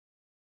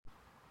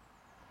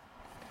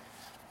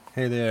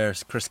Hey there,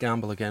 it's Chris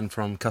Gamble again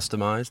from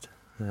Customized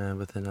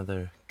with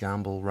another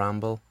Gamble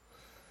Ramble.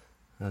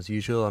 As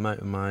usual, I'm out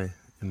in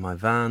my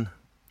van.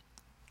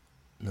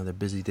 Another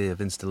busy day of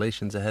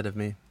installations ahead of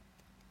me.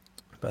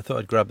 But I thought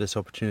I'd grab this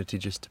opportunity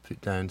just to put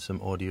down some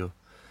audio.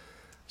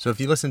 So if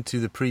you listened to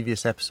the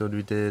previous episode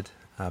we did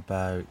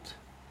about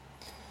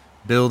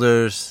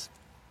builders,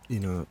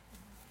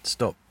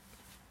 stop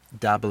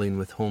dabbling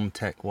with home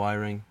tech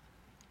wiring.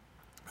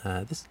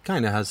 This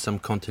kind of has some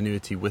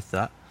continuity with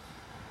that.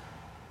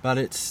 But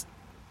it's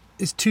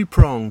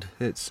two-pronged.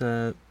 It's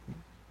there's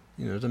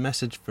a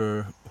message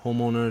for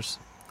homeowners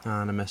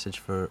and a message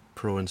for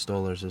pro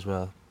installers as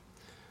well.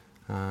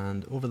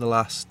 And over the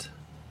last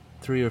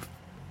three or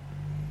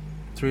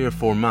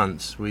 4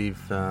 months,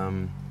 we've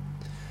our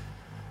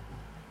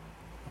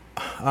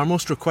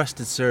most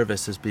requested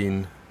service has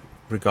been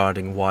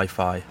regarding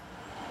Wi-Fi,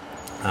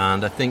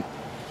 and I think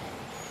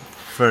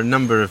for a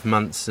number of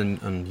months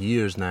and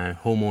years now,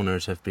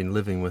 homeowners have been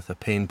living with a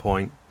pain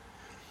point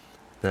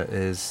that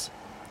is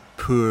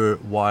poor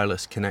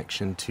wireless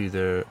connection to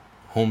their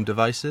home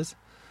devices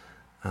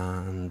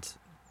and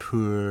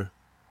poor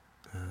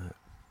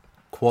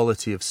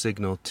quality of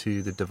signal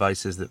to the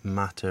devices that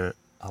matter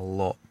a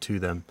lot to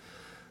them,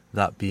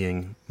 that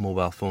being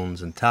mobile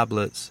phones and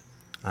tablets,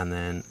 and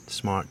then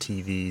smart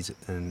TVs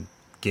and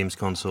games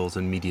consoles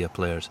and media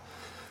players.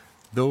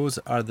 Those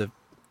are the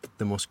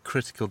most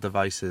critical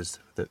devices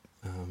that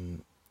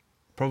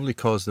probably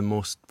cause the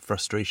most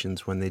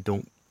frustrations when they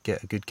don't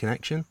get a good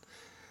connection.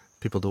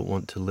 People don't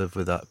want to live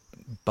with that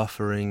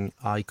buffering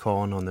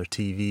icon on their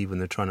TV when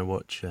they're trying to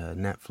watch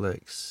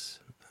Netflix,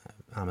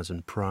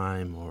 Amazon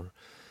Prime, or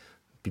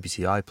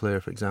BBC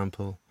iPlayer, for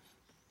example.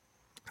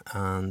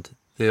 And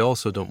they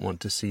also don't want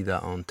to see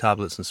that on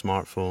tablets and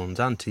smartphones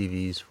and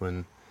TVs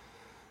when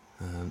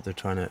they're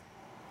trying to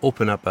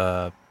open up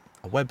a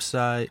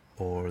website,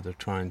 or they're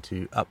trying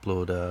to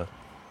upload a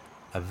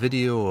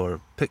video or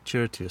a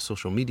picture to a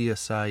social media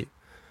site,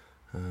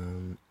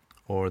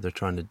 or they're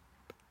trying to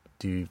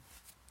do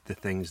the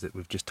things that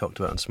we've just talked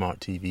about on smart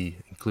TV,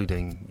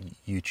 including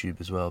YouTube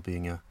as well,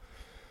 being a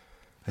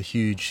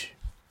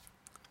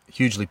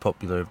hugely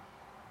popular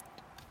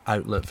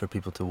outlet for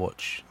people to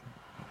watch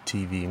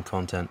TV and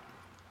content.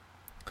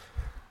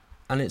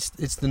 And it's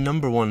the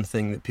number one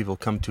thing that people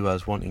come to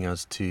us wanting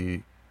us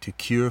to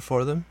cure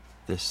for them,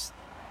 this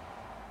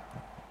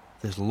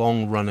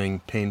long-running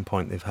pain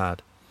point they've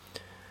had.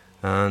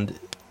 And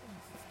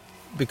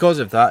because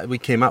of that, we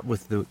came up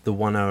with the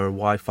 1 hour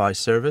Wi-Fi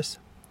service,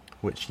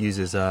 which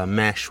uses a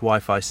mesh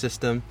Wi-Fi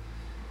system.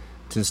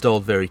 It's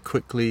installed very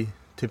quickly,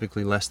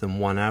 typically less than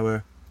 1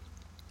 hour.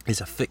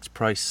 It's a fixed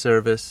price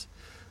service,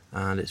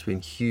 and it's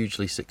been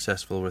hugely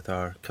successful with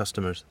our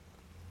customers.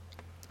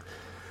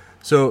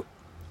 So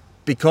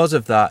because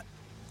of that,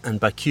 and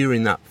by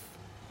curing that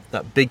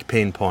big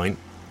pain point,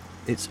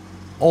 it's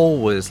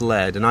always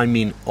led, and I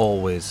mean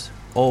always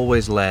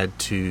led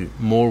to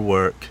more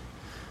work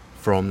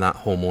from that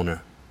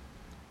homeowner.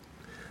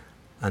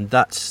 And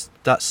that's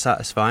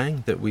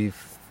satisfying that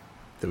we've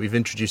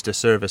introduced a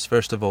service,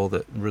 first of all,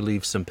 that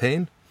relieves some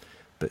pain,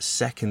 but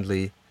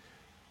secondly,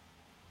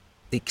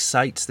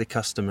 excites the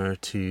customer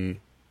to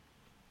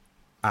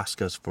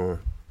ask us for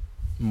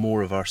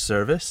more of our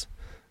service,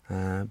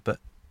 but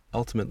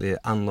ultimately it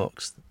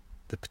unlocks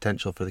the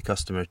potential for the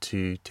customer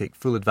to take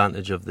full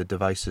advantage of the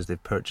devices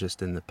they've purchased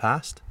in the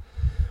past,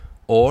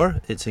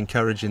 or it's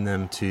encouraging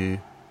them to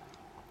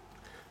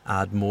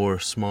add more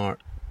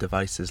smart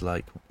devices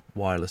like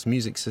wireless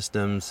music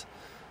systems,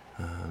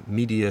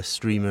 media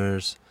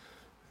streamers,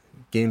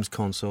 games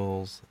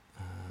consoles,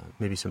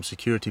 maybe some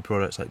security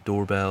products like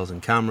doorbells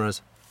and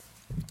cameras,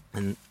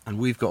 and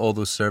we've got all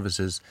those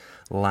services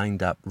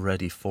lined up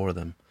ready for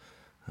them.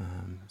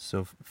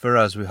 So for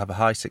us, we have a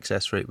high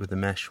success rate with the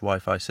mesh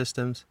Wi-Fi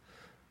systems,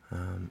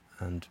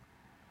 and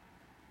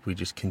we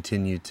just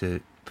continue to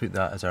put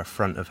that as our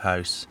front of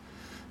house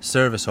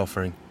service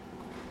offering.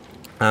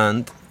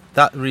 And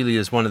that really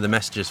is one of the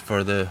messages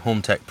for the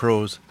home tech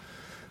pros,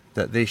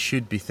 that they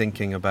should be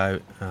thinking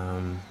about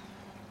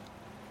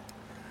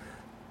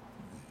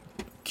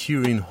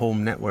curing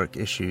home network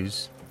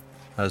issues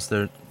as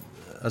their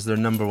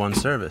number one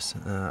service.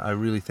 I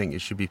really think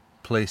it should be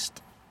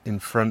placed in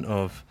front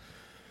of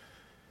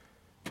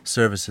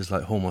services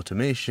like home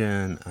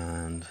automation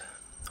and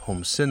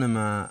home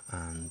cinema,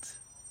 and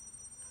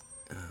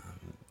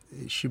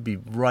it should be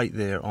right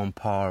there on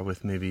par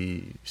with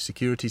maybe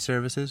security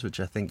services, which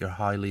I think are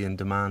highly in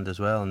demand as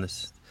well in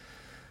this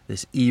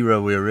era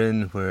we're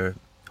in, where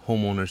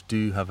homeowners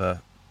do have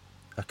a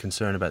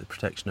concern about the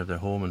protection of their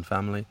home and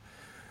family.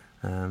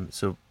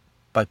 So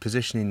by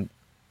positioning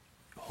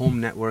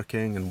home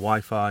networking and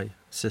Wi-Fi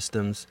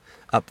systems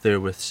up there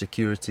with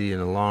security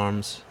and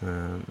alarms,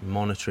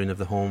 monitoring of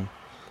the home,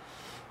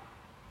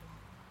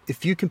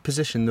 if you can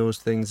position those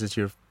things as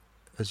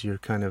your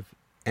kind of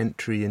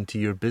entry into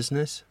your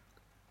business,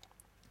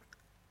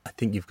 I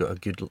think you've got a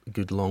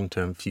good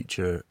long-term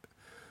future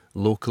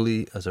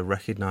locally as a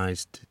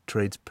recognised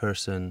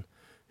tradesperson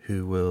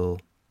who will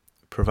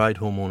provide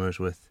homeowners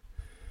with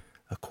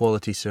a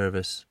quality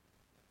service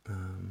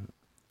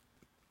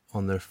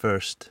on their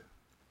first,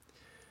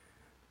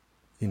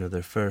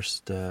 their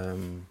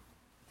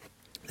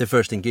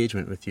first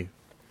engagement with you.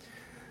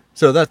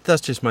 So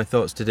that's just my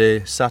thoughts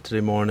today.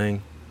 Saturday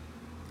morning,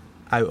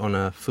 out on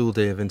a full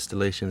day of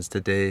installations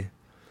today.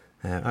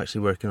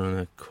 Actually working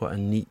on quite a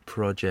neat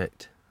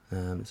project.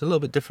 It's a little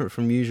bit different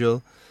from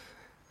usual,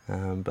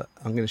 but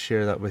I'm going to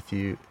share that with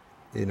you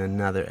in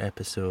another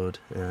episode.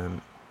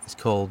 It's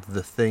called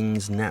The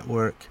Things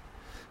Network.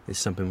 It's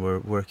something we're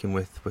working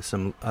with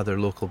some other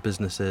local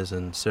businesses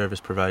and service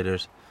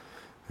providers,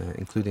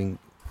 including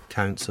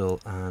council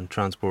and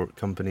transport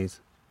companies.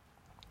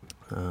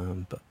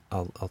 But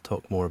I'll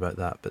talk more about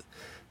that. But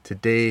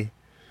today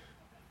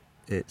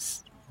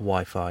it's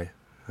Wi-Fi.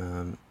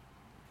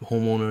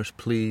 Homeowners,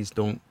 please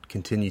don't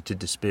continue to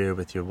despair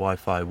with your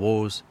Wi-Fi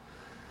woes.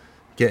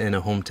 Get in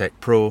a HomeTech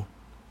Pro.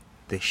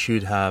 They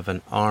should have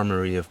an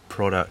armory of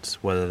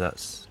products, whether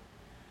that's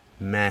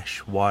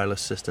mesh wireless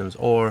systems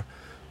or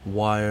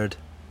wired,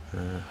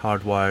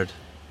 hardwired,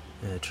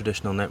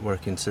 traditional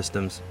networking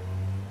systems.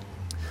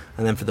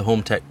 And then for the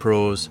HomeTech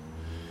Pros,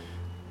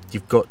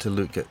 you've got to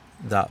look at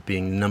that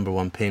being the number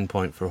one pain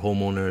point for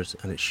homeowners,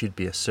 and it should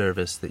be a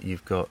service that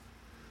you've got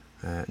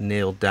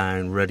nailed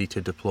down, ready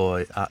to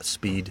deploy at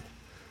speed.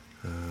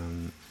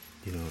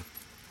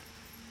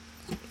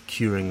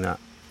 Curing that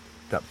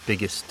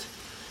biggest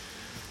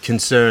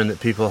concern that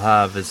people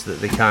have is that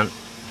they can't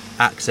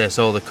access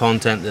all the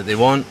content that they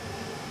want,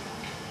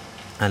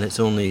 and it's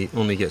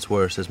only gets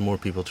worse as more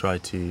people try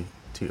to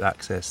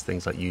access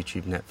things like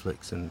YouTube,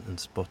 Netflix and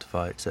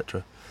Spotify,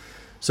 etc.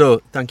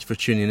 So thank you for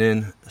tuning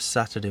in. A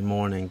Saturday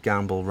morning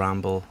gamble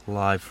ramble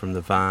live from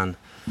the van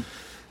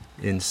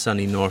in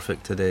sunny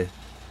Norfolk today.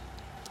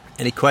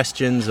 Any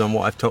questions on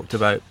what I've talked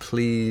about,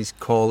 please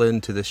call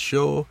in to the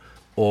show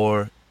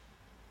or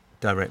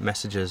direct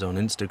messages on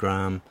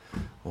Instagram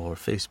or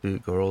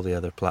Facebook or all the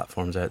other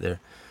platforms out there.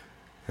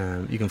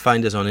 You can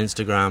find us on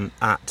Instagram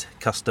at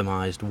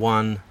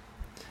customized1,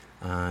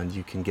 and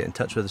you can get in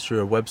touch with us through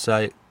our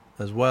website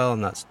as well,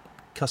 and that's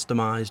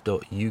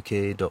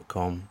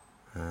customized.uk.com.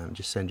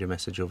 Just send your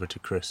message over to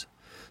Chris.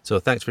 So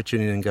thanks for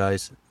tuning in,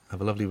 guys.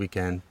 Have a lovely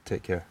weekend.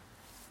 Take care.